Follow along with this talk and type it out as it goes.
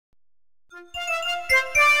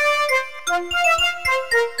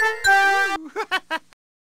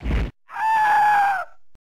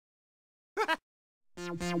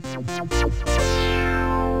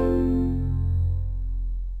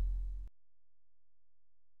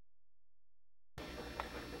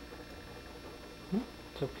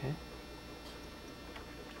It's okay.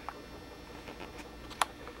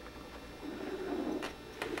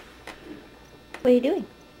 What are you doing?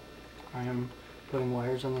 I am putting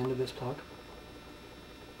wires on the end of this plug,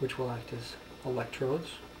 which will act as electrodes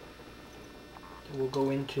that will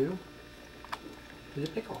go into the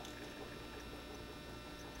pickle,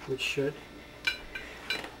 which should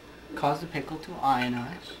cause the pickle to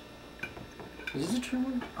ionize. This is a true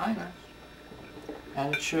word, ionize.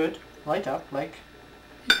 And it should light up like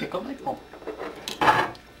a pickle light bulb.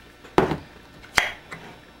 I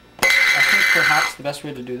think perhaps the best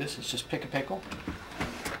way to do this is just pick a pickle,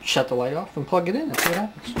 shut the light off, and plug it in and see what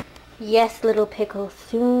happens. Yes, little pickle,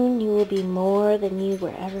 soon you will be more than you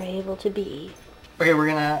were ever able to be. Okay, we're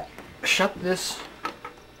gonna shut this.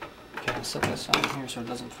 Okay, I'll set this on here so it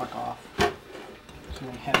doesn't fuck off. It's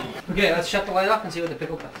really heavy. Okay, let's shut the light off and see what the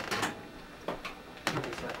pickle does.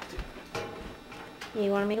 You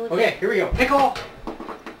want me to look Okay, at? here we go. Pickle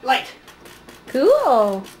light.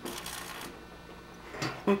 Cool.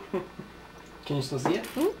 Can you still see it?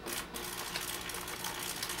 Hmm?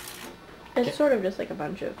 It's sort of just like a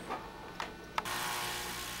bunch of...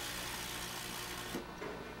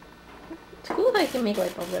 It's cool that I can make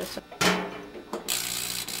light bulbs out of stuff.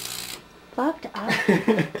 Fucked up.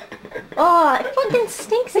 Oh, it fucking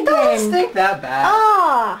stinks again. It doesn't stink that bad.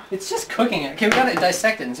 Ah. It's just cooking it. Okay, we gotta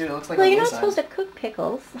dissect it and see what it looks like Well, on the you're not inside. supposed to cook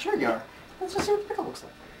pickles. Sure you are. Let's just see what the pickle looks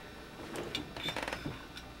like.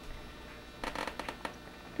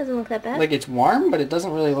 Doesn't look that bad. Like it's warm, but it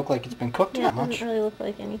doesn't really look like it's been cooked Yeah, that it much. doesn't really look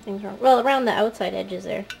like anything's wrong. Well, around the outside edges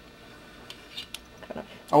there. Kind of.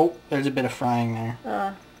 Oh, there's a bit of frying there.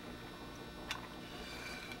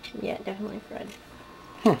 Yeah, definitely fried.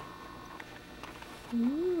 Hmm.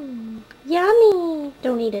 Yummy!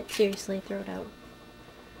 Don't eat it. Seriously, throw it out.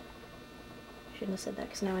 Shouldn't have said that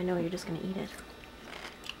because now I know you're just going to eat it.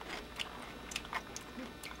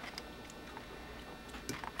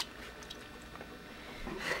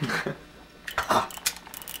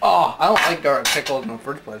 Oh, I don't like garlic pickles in the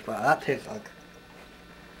first place, but that tastes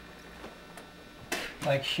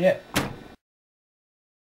like shit.